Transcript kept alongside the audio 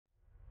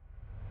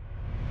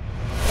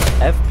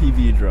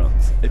FPV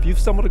drones. If you've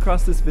stumbled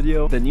across this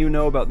video, then you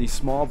know about these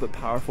small but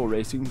powerful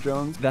racing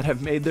drones that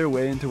have made their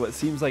way into what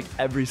seems like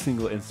every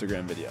single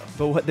Instagram video.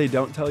 But what they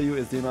don't tell you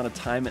is the amount of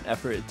time and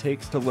effort it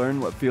takes to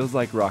learn what feels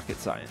like rocket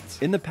science.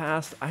 In the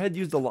past, I had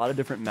used a lot of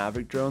different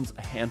Mavic drones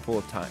a handful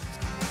of times.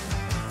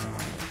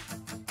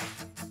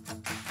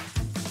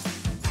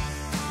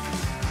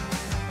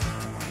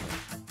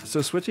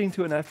 So switching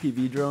to an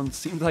FPV drone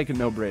seemed like a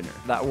no-brainer.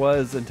 That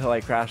was until I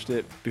crashed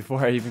it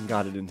before I even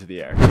got it into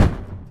the air.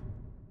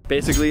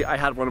 Basically, I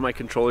had one of my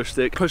controller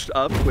stick pushed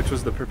up, which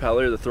was the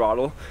propeller, the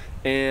throttle,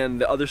 and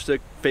the other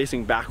stick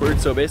facing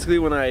backwards. So basically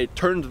when I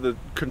turned the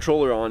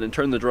controller on and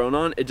turned the drone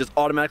on, it just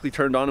automatically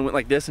turned on and went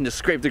like this and just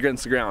scraped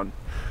against the ground.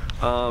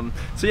 So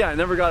yeah, I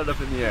never got it up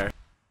in the air.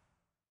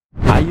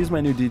 I used my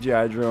new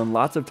DJI drone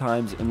lots of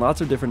times in lots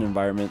of different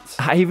environments.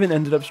 I even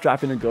ended up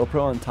strapping a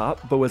GoPro on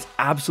top, but was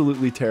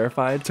absolutely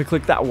terrified to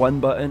click that one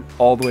button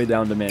all the way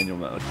down to manual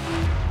mode.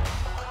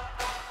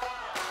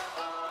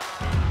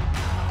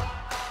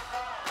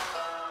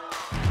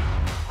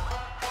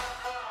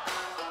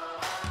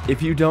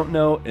 If you don't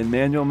know, in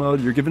manual mode,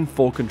 you're given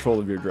full control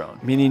of your drone,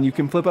 meaning you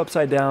can flip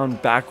upside down,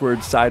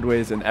 backwards,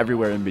 sideways, and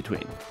everywhere in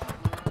between.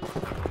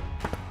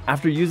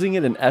 After using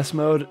it in S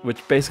mode,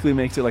 which basically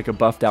makes it like a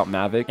buffed out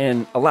Mavic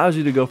and allows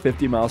you to go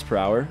 50 miles per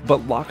hour,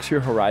 but locks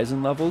your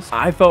horizon levels,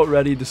 I felt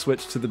ready to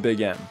switch to the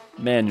big M,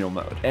 manual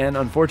mode. And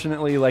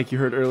unfortunately, like you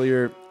heard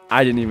earlier,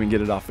 I didn't even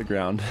get it off the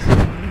ground.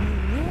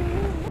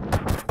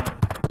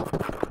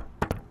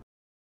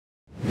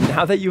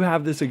 Now that you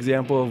have this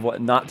example of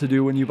what not to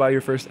do when you buy your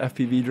first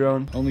FPV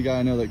drone. Only guy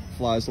I know that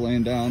flies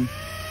laying down.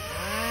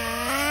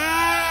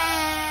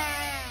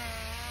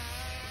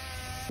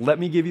 Let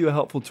me give you a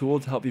helpful tool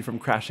to help you from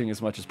crashing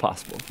as much as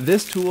possible.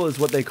 This tool is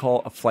what they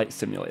call a flight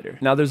simulator.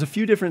 Now there's a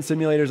few different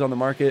simulators on the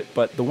market,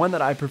 but the one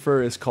that I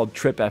prefer is called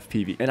Trip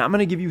FPV. And I'm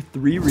gonna give you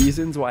 3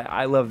 reasons why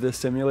I love this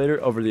simulator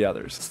over the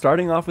others.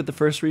 Starting off with the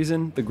first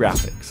reason, the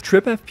graphics.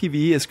 Trip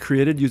FPV is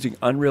created using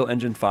Unreal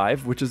Engine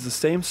 5, which is the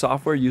same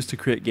software used to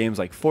create games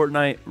like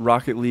Fortnite,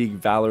 Rocket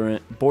League, Valorant,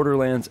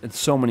 Borderlands, and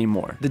so many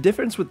more. The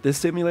difference with this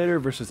simulator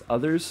versus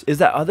others is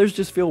that others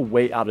just feel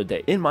way out of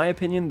date. In my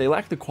opinion, they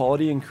lack the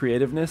quality and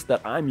creativeness that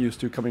I'm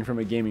used to coming from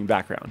a gaming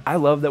background. I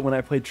love that when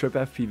I play Trip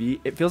FPV,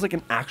 it feels like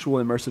an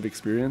actual immersive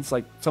experience,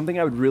 like something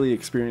I would really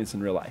experience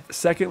in real life.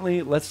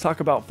 Secondly, let's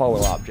talk about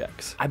follow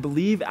objects. I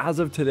believe as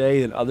of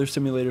today in other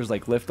simulators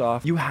like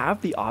Liftoff, you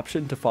have the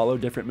option to follow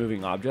different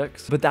moving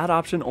objects, but that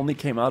option only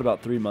came out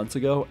about 3 months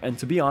ago, and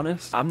to be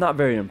honest, I'm not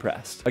very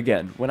impressed.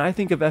 Again, when I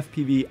think of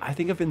FPV, I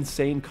think of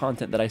insane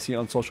content that I see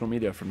on social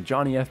media from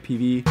Johnny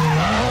FPV,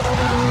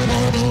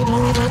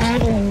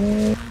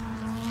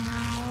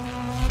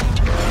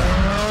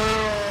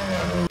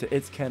 to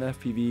It's Ken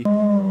FPV,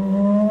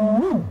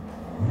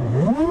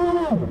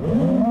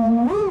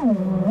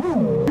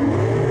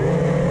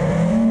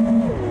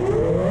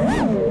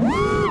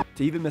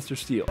 to even Mr.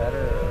 Steele.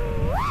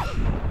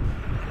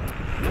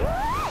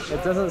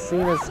 It doesn't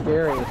seem as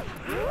scary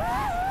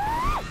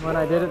when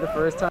I did it the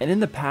first time. And in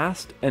the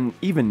past, and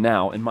even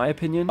now, in my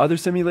opinion, other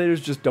simulators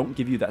just don't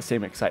give you that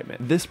same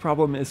excitement. This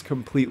problem is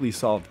completely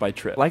solved by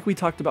Trip. Like we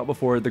talked about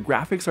before, the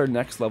graphics are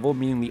next level,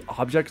 meaning the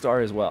objects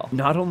are as well.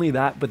 Not only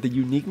that, but the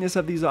uniqueness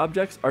of these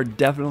objects are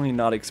definitely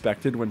not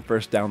expected when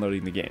first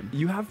downloading the game.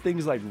 You have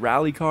things like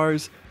rally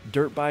cars,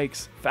 dirt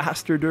bikes,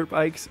 faster dirt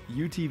bikes,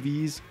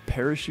 UTVs,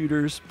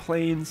 parachuters,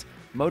 planes,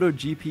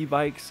 MotoGP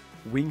bikes,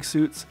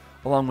 wingsuits,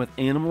 along with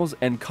animals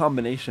and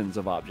combinations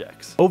of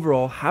objects.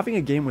 Overall, having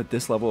a game with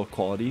this level of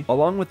quality,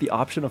 along with the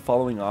option of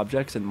following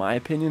objects, in my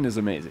opinion, is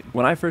amazing.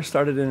 When I first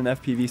started in an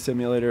FPV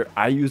simulator,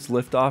 I used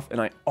Liftoff, and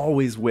I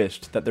always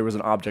wished that there was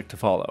an object to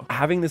follow.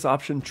 Having this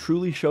option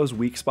truly shows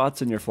weak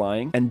spots in your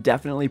flying and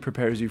definitely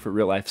prepares you for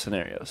real life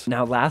scenarios.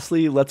 Now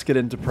lastly, let's get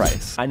into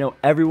price. I know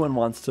everyone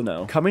wants to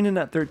know. Coming in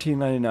at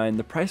 $13.99,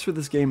 the price for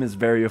this game is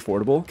very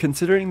affordable,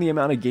 considering the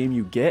amount of game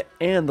you get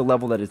and the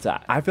level that it's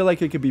at. I feel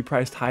like it could be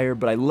priced higher,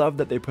 but I love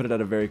that they put it at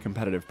a very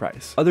competitive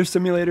price. Other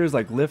simulators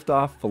like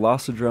Liftoff,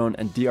 Velocidrone,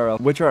 and DRL,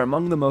 which are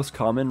among the most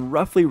common,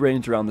 roughly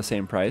range around the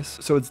same price,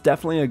 so it's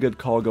definitely a good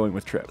call going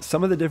with Trip.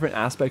 Some of the different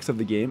aspects of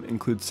the game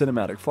include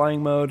cinematic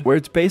flying mode, where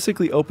it's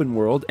basically open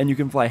world and you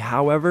can fly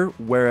however,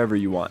 wherever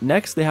you want.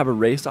 Next, they have a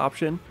race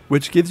option,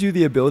 which gives you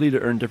the ability to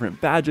earn different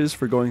badges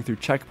for going through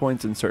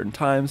checkpoints in certain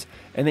times,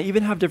 and they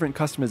even have different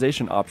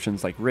customization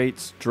options like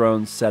rates,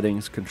 drones,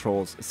 settings,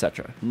 controls,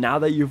 etc. Now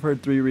that you've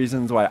heard 3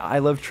 reasons why I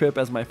love Trip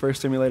as my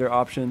first simulator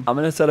option, I'm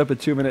gonna set up a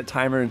 2-minute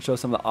timer and show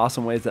some of the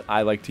awesome ways that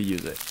I like to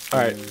use it. All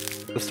right,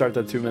 let's start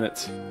that 2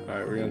 minutes. All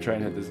right, we're gonna try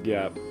and hit this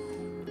gap.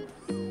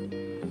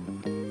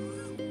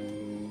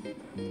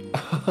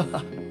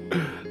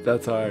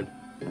 That's hard.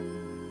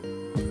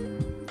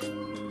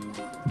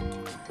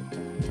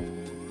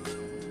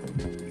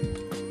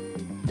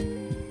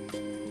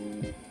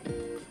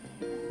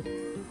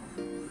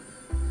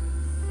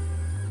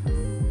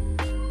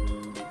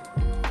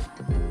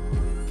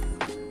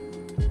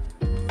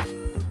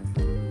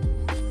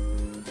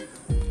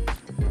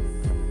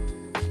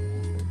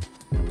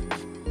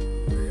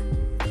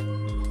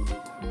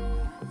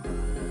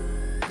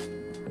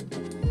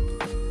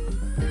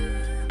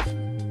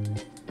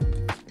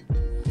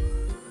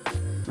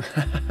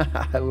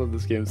 I love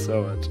this game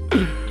so much. All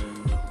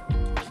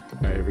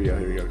right, here we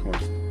go, come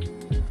on.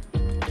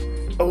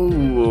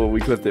 Oh, we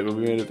clipped it, but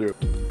we made it through.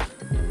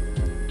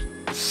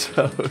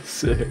 So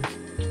sick.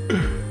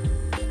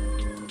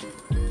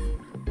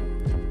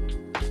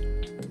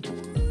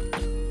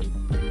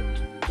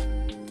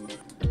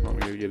 Come on, we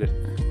gotta get it.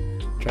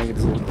 Try and get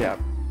this little gap.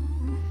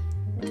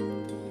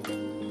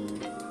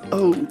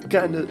 Oh,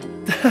 kinda.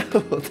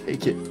 I'll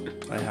take it.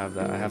 I have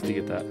that, I have to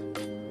get that.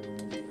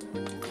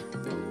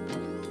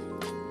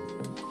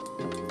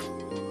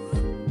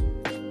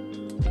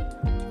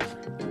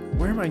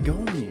 Where am I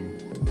going?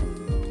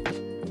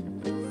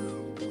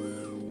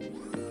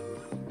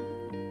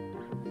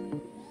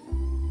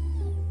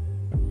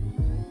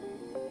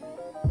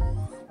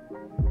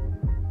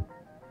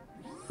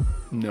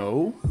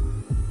 No?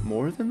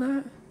 More than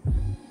that?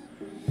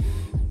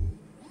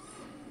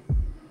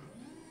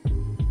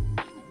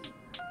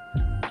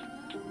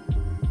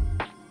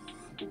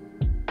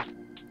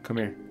 Come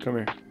here, come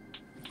here.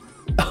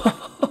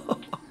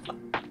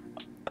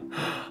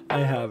 I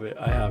have it,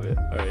 I have it.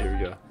 All right, here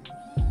we go.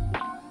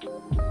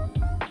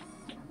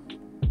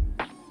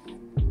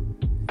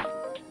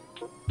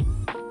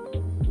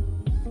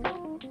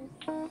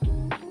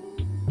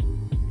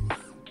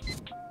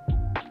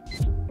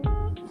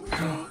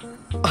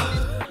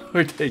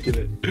 We're taking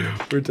it.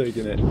 We're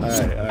taking it. All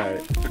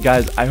right.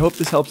 Guys, I hope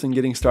this helps in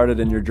getting started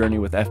in your journey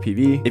with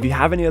FPV. If you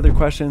have any other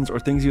questions or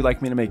things you'd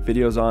like me to make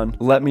videos on,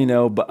 let me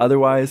know. But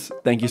otherwise,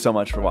 thank you so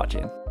much for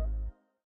watching.